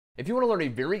If you want to learn a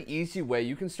very easy way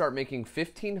you can start making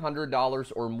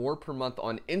 $1,500 or more per month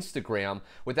on Instagram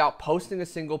without posting a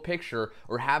single picture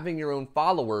or having your own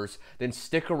followers, then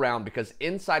stick around, because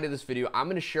inside of this video, I'm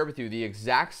going to share with you the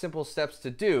exact simple steps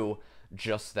to do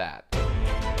just that.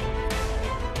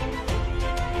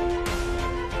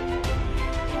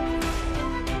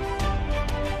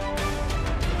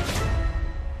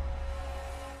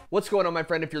 What's going on, my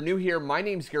friend? If you're new here, my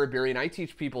name's Garrett Barry, and I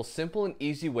teach people simple and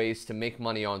easy ways to make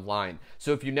money online.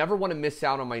 So if you never want to miss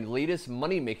out on my latest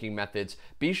money-making methods,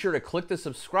 be sure to click the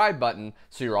subscribe button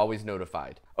so you're always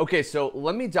notified. Okay, so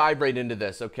let me dive right into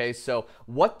this, okay? So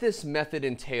what this method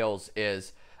entails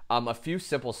is a few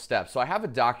simple steps. So I have a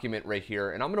document right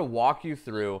here, and I'm going to walk you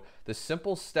through the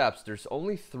simple steps. There's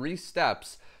only 3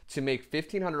 steps to make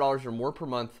 $1,500 or more per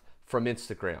month from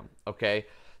Instagram, okay?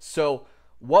 So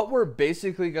what we're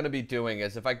basically going to be doing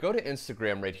is, if I go to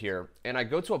Instagram right here and I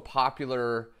go to a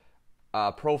popular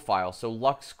profile, so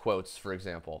Lux Quotes, for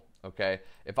example, okay?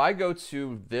 If I go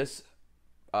to this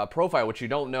profile, which you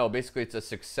don't know, basically it's a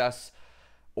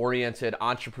success-oriented,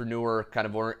 entrepreneur kind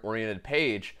of oriented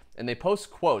page, and they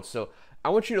post quotes. So I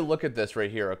want you to look at this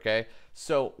right here, okay?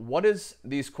 So what does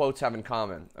these quotes have in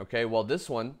common? Okay, well, this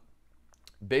one,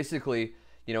 basically,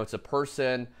 you know, it's a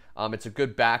person, it's a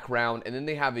good background, and then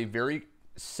they have a very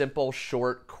simple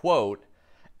short quote,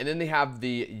 and then they have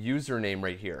the username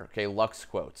right here, okay, Lux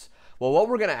Quotes. Well, what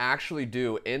we're going to actually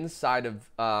do inside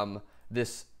of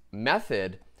this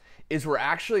method is I'm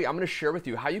going to share with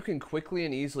you how you can quickly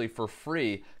and easily, for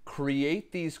free,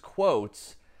 create these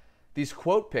quotes, these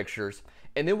quote pictures.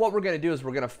 And then what we're going to do is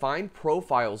we're going to find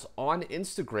profiles on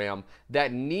Instagram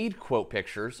that need quote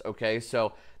pictures, okay?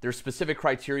 So there's specific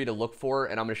criteria to look for,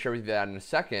 and I'm going to share with you that in a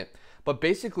second. But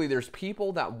basically, there's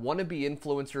people that want to be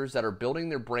influencers that are building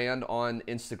their brand on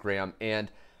Instagram, and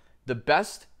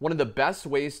one of the best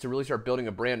ways to really start building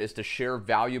a brand is to share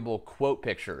valuable quote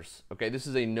pictures, okay? This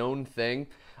is a known thing.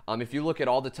 If you look at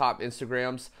all the top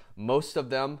Instagrams, most of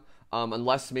them,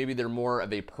 unless maybe they're more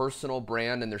of a personal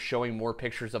brand and they're showing more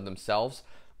pictures of themselves,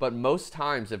 but most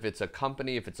times, if it's a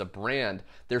company, if it's a brand,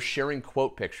 they're sharing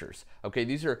quote pictures. Okay,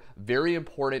 these are very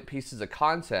important pieces of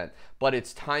content, but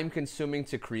it's time consuming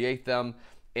to create them,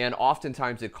 and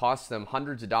oftentimes it costs them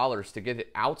hundreds of dollars to get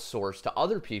it outsourced to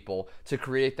other people to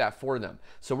create that for them.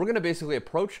 So we're gonna basically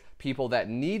approach people that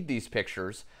need these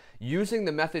pictures using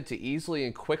the method to easily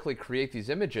and quickly create these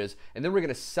images, and then we're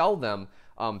gonna sell them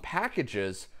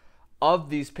packages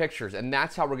of these pictures, and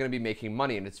that's how we're going to be making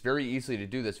money. And it's very easy to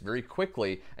do this very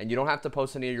quickly, and you don't have to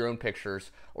post any of your own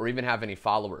pictures or even have any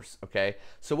followers, okay?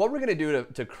 So what we're going to do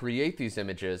to create these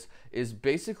images is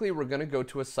basically we're going to go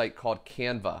to a site called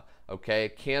Canva,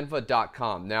 okay?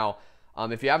 Canva.com. Now,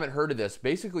 if you haven't heard of this,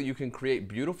 basically you can create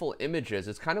beautiful images.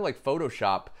 It's kind of like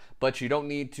Photoshop, but you don't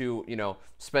need to, you know,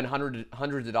 spend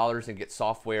hundreds of dollars and get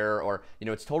software, or, you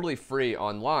know, it's totally free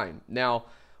online. Now,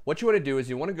 what you want to do is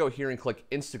you want to go here and click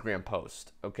Instagram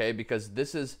post, okay? Because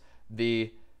this is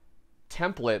the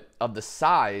template of the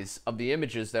size of the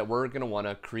images that we're going to want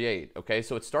to create, okay?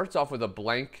 So it starts off with a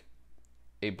blank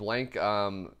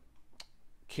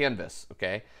canvas,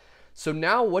 okay? So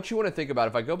now what you want to think about,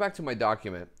 if I go back to my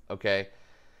document, okay,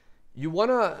 you want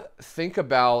to think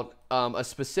about a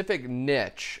specific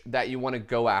niche that you want to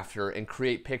go after and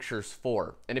create pictures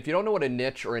for. And if you don't know what a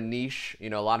niche or a niche, you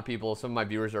know, a lot of people, some of my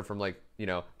viewers are from, like, you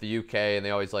know, the UK, and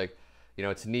they always like, you know,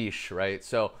 it's niche, right?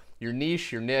 So your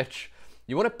niche, your niche,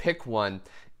 you want to pick one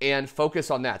and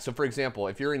focus on that. So for example,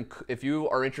 if you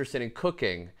are interested in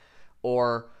cooking,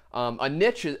 or a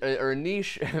niche or a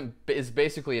niche is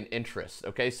basically an interest,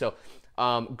 okay? So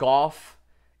golf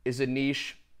is a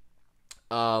niche.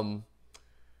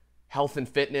 Health and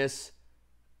fitness,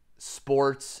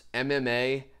 sports,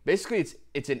 MMA. Basically,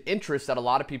 it's an interest that a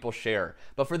lot of people share.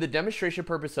 But for the demonstration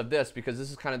purpose of this, because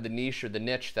this is kind of the niche or the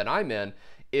niche that I'm in,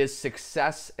 is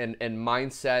success and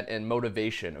mindset and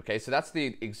motivation, okay? So that's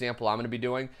the example I'm gonna be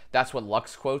doing. That's what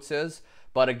Lux Quotes is.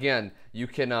 But again, you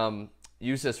can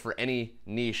use this for any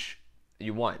niche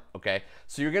you want, okay?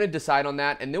 So you're gonna decide on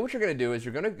that, and then what you're gonna do is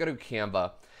you're gonna go to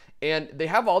Canva, and they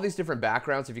have all these different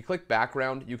backgrounds. If you click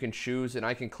background, you can choose, and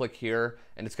I can click here,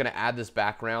 and it's gonna add this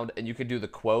background, and you can do the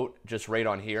quote just right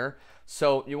on here.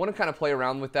 So you wanna kind of play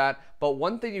around with that. But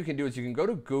one thing you can do is you can go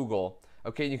to Google,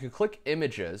 okay, and you can click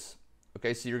images,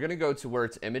 okay? So you're gonna go to where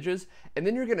it's images, and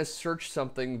then you're gonna search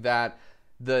something that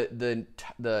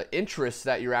the interest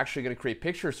that you're actually gonna create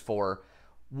pictures for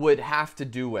would have to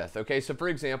do with, okay? So for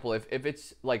example, if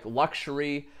it's like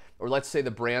luxury, or let's say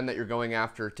the brand that you're going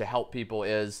after to help people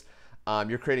is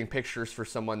you're creating pictures for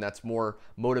someone that's more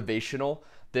motivational,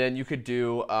 then you could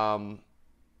do,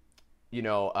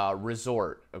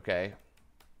 resort, okay?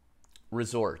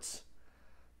 resorts.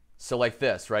 So like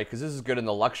this, right? Because this is good in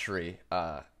the luxury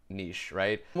niche,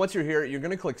 right? Once you're here, you're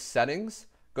going to click settings,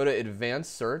 go to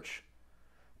advanced search.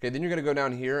 Okay, then you're going to go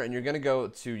down here and you're going to go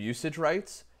to usage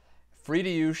rights, free to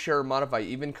use, share, or modify,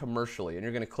 even commercially. And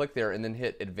you're going to click there and then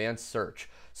hit advanced search.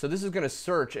 So this is going to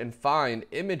search and find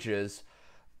images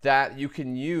that you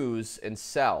can use and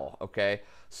sell, okay?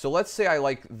 So let's say I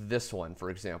like this one, for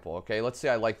example, okay? Let's say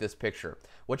I like this picture.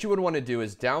 What you would want to do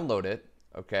is download it,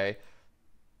 okay,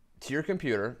 to your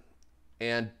computer,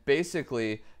 and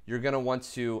basically you're going to want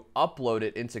to upload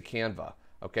it into Canva,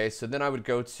 okay? So then I would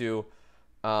go to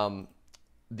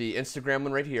the Instagram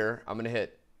one right here. I'm going to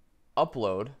hit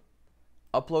upload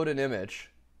an image,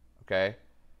 okay?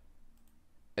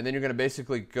 And then you're going to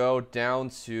basically go down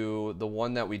to the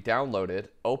one that we downloaded,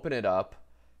 open it up,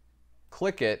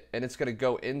 click it, and it's going to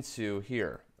go into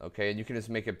here, okay? And you can just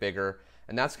make it bigger,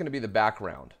 and that's going to be the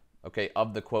background, okay,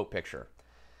 of the quote picture.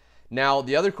 Now,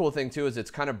 the other cool thing too is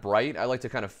it's kind of bright. I like to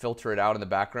kind of filter it out in the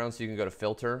background, so you can go to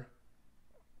filter,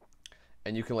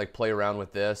 and you can like play around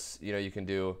with this. You know, you can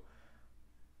do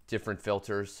different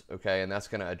filters, okay, and that's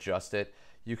going to adjust it.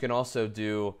 You can also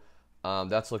do,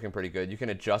 that's looking pretty good. You can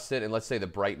adjust it, and let's say the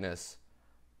brightness,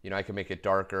 you know, I can make it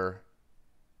darker.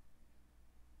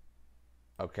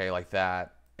 Okay, like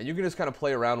that. And you can just kind of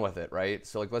play around with it, right?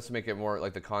 So like, let's make it more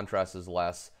like the contrast is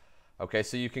less. Okay,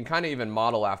 so you can kind of even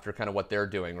model after kind of what they're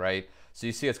doing, right? So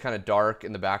you see it's kind of dark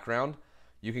in the background.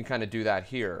 You can kind of do that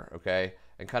here, okay?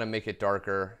 And kind of make it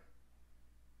darker,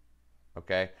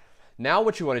 okay? Now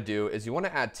what you want to do is you want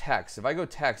to add text. If I go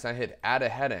text and I hit add a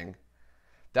heading,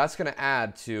 that's going to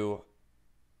add to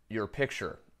your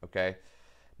picture, okay?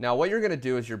 Now what you're going to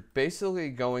do is you're basically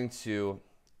going to,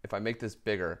 if I make this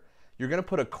bigger, you're going to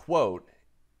put a quote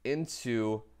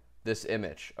into this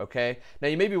image, okay? Now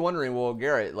you may be wondering, well,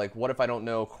 Garrett, like what if I don't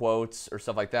know quotes or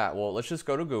stuff like that? Well, let's just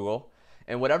go to Google,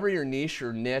 and whatever your niche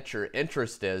or niche or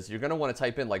interest is, you're going to want to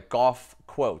type in like golf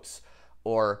quotes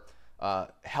or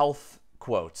health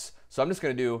quotes. So I'm just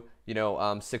going to do, you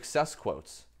know, success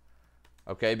quotes,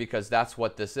 okay? Because that's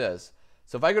what this is.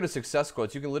 So if I go to success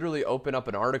quotes, you can literally open up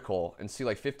an article and see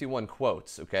like 51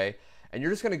 quotes, okay? And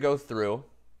you're just going to go through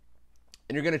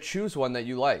and you're going to choose one that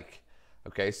you like,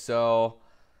 okay? So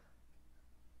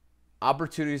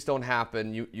opportunities don't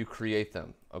happen, you create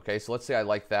them, okay? So let's say I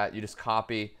like that. You just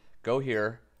copy, go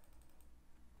here,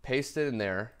 paste it in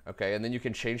there, okay? And then you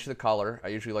can change the color. I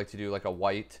usually like to do like a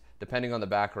white, depending on the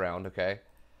background, okay?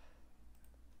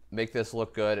 Make this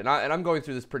look good. And I'm going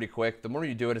through this pretty quick. The more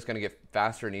you do it, it's going to get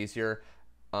faster and easier.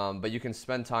 But you can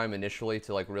spend time initially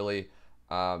to like really,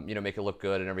 you know, make it look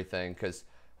good and everything, because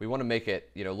we want to make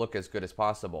it, you know, look as good as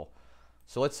possible.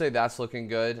 So let's say that's looking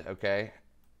good, okay?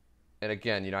 And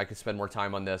again, you know, I could spend more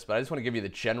time on this, but I just want to give you the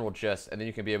general gist, and then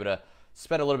you can be able to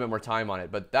spend a little bit more time on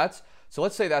it. But that's, so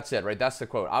let's say that's it, right? That's the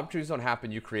quote. Opportunities don't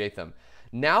happen, you create them.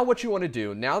 Now what you want to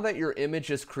do, now that your image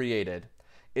is created,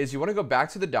 is you want to go back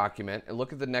to the document and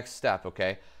look at the next step,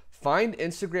 okay? Find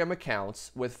Instagram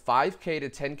accounts with 5K to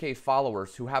 10K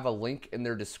followers who have a link in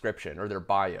their description or their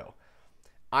bio.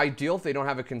 Ideal if they don't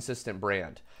have a consistent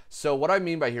brand. So what I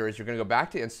mean by here is you're going to go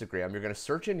back to Instagram. You're going to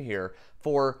search in here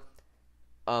for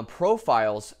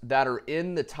profiles that are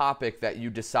in the topic that you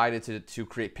decided to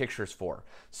create pictures for.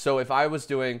 So if I was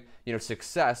doing, you know,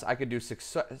 success, I could do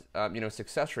success, you know,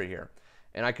 success right here,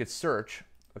 and I could search,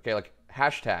 okay, like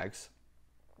hashtags,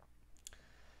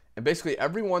 and basically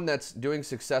everyone that's doing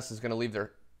success is going to leave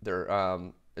their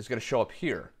is going to show up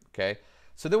here, okay?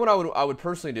 So then what I would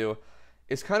personally do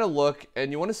is kind of look,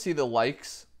 and you want to see the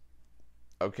likes,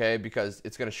 okay, because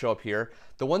it's going to show up here.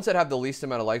 The ones that have the least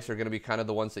amount of likes are going to be kind of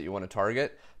the ones that you want to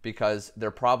target, because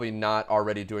they're probably not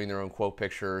already doing their own quote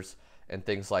pictures and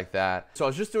things like that. So I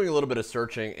was just doing a little bit of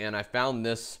searching, and I found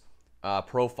this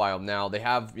profile. Now they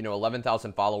have, you know,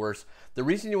 11,000 followers. The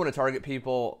reason you want to target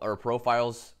people or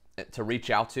profiles to reach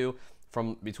out to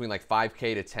from between like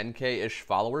 5K to 10K-ish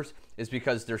followers is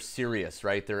because they're serious,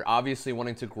 right? They're obviously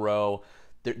wanting to grow.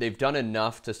 They've done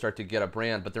enough to start to get a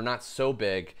brand, but they're not so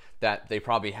big that they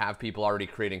probably have people already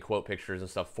creating quote pictures and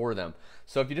stuff for them.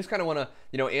 So if you just kind of want to,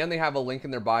 you know, and they have a link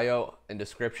in their bio and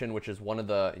description, which is one of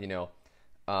the, you know,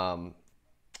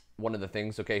 one of the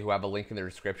things, okay, who have a link in their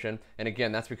description. And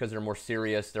again, that's because they're more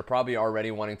serious. They're probably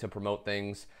already wanting to promote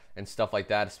things and stuff like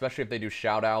that, especially if they do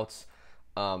shout outs.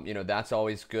 You know, that's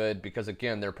always good because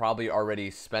again, they're probably already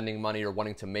spending money or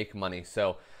wanting to make money.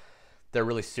 So they're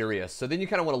really serious. So then you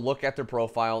kind of want to look at their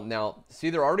profile. Now, see,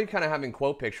 they're already kind of having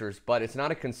quote pictures, but it's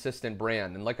not a consistent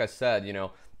brand. And like I said, you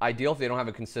know, ideal if they don't have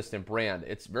a consistent brand.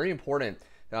 It's very important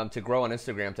to grow on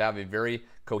Instagram, to have a very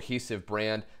cohesive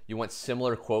brand, you want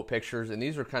similar quote pictures, and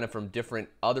these are kind of from different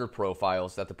other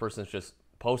profiles that the person's just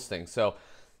posting. So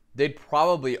they'd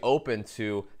probably open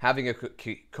to having a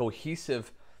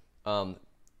cohesive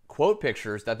quote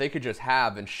pictures that they could just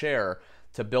have and share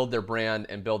to build their brand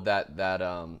and build that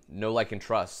know, like, and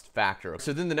trust factor.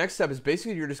 So then the next step is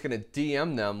basically you're just going to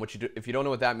DM them, which if you don't know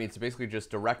what that means, basically just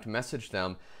direct message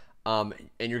them, and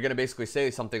you're going to basically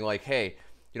say something like, hey,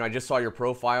 I just saw your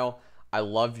profile. I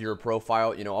love your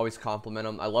profile. Always compliment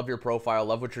them. I love your profile.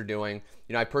 Love what you're doing.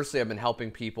 I personally have been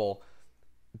helping people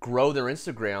grow their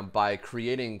Instagram by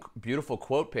creating beautiful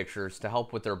quote pictures to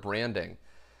help with their branding.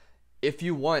 If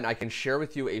you want, I can share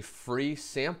with you a free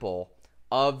sample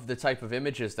of the type of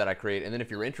images that I create. And then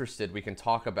if you're interested, we can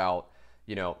talk about,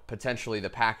 potentially the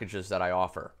packages that I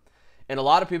offer. And a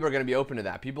lot of people are going to be open to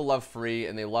that. People love free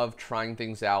and they love trying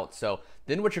things out. So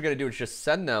then what you're going to do is just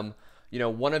send them,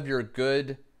 one of your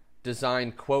good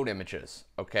design quote images.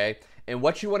 Okay. And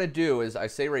what you want to do is, I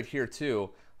say right here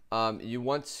too, you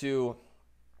want to,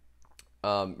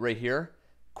 right here,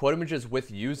 quote images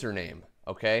with username.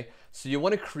 Okay, so you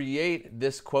want to create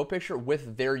this quote picture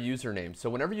with their username. So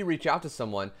whenever you reach out to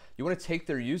someone, you want to take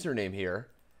their username here,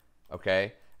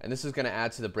 okay, and this is going to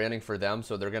add to the branding for them,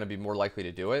 so they're going to be more likely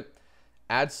to do it.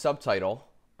 Add subtitle,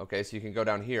 okay, so you can go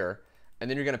down here, and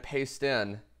then you're going to paste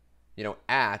in,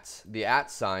 at the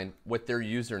sign with their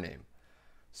username.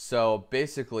 So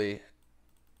basically,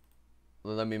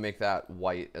 let me make that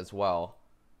white as well.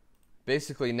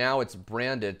 Basically, now it's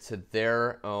branded to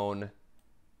their own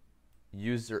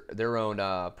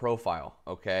profile.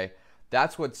 Okay,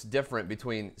 that's what's different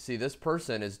between, see, this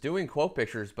person is doing quote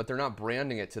pictures, but they're not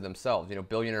branding it to themselves.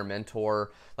 Billionaire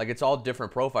mentor, like, it's all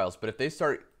different profiles. But if they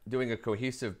start doing a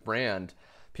cohesive brand,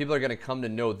 people are going to come to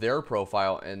know their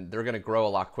profile and they're going to grow a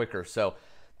lot quicker. So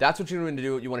that's what you're going to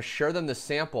do. You want to share them the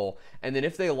sample, and then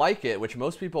if they like it, which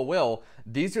most people will,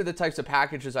 these are the types of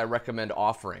packages I recommend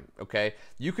offering. Okay,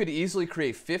 you could easily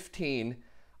create 15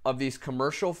 of these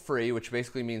commercial free, which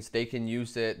basically means they can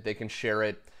use it, they can share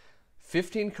it.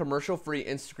 15 commercial free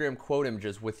Instagram quote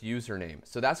images with username.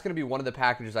 So that's going to be one of the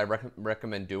packages I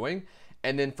recommend doing.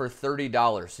 And then for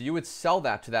 $30. So you would sell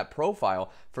that to that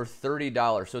profile for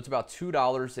 $30. So it's about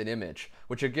 $2 an image,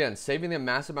 which again, saving them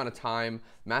massive amount of time,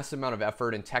 massive amount of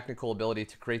effort and technical ability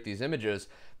to create these images.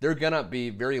 They're going to be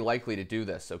very likely to do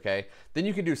this. Okay. Then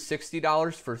you can do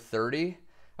 $60 for 30.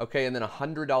 Okay. And then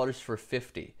 $100 for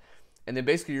 50. And then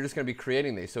basically you're just going to be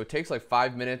creating these. So it takes like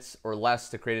 5 minutes or less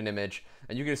to create an image.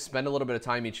 And you can just spend a little bit of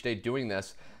time each day doing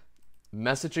this,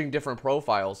 messaging different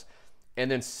profiles, and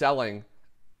then selling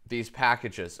these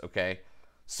packages. Okay.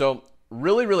 So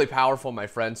really, really powerful, my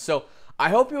friends. So I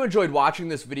hope you enjoyed watching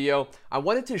this video. I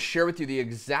wanted to share with you the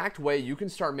exact way you can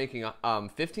start making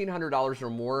 $1,500 or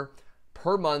more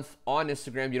per month on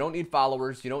Instagram. You don't need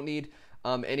followers. You don't need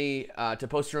any to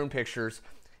post your own pictures.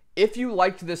 If you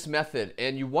liked this method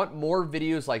and you want more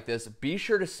videos like this, be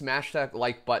sure to smash that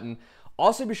like button.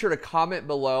 Also, be sure to comment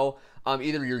below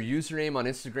either your username on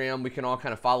Instagram. We can all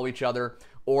kind of follow each other,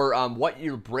 or what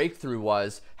your breakthrough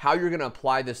was, how you're going to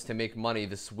apply this to make money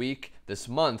this week, this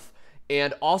month.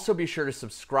 And also be sure to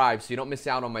subscribe so you don't miss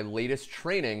out on my latest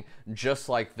training just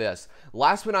like this.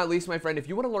 Last but not least, my friend, if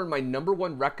you want to learn my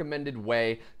 #1 recommended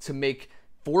way to make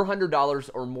 $400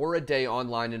 or more a day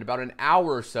online in about an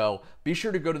hour or so, be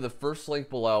sure to go to the first link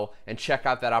below and check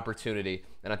out that opportunity.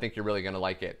 And I think you're really going to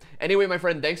like it. Anyway, my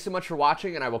friend, thanks so much for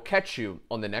watching, and I will catch you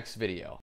on the next video.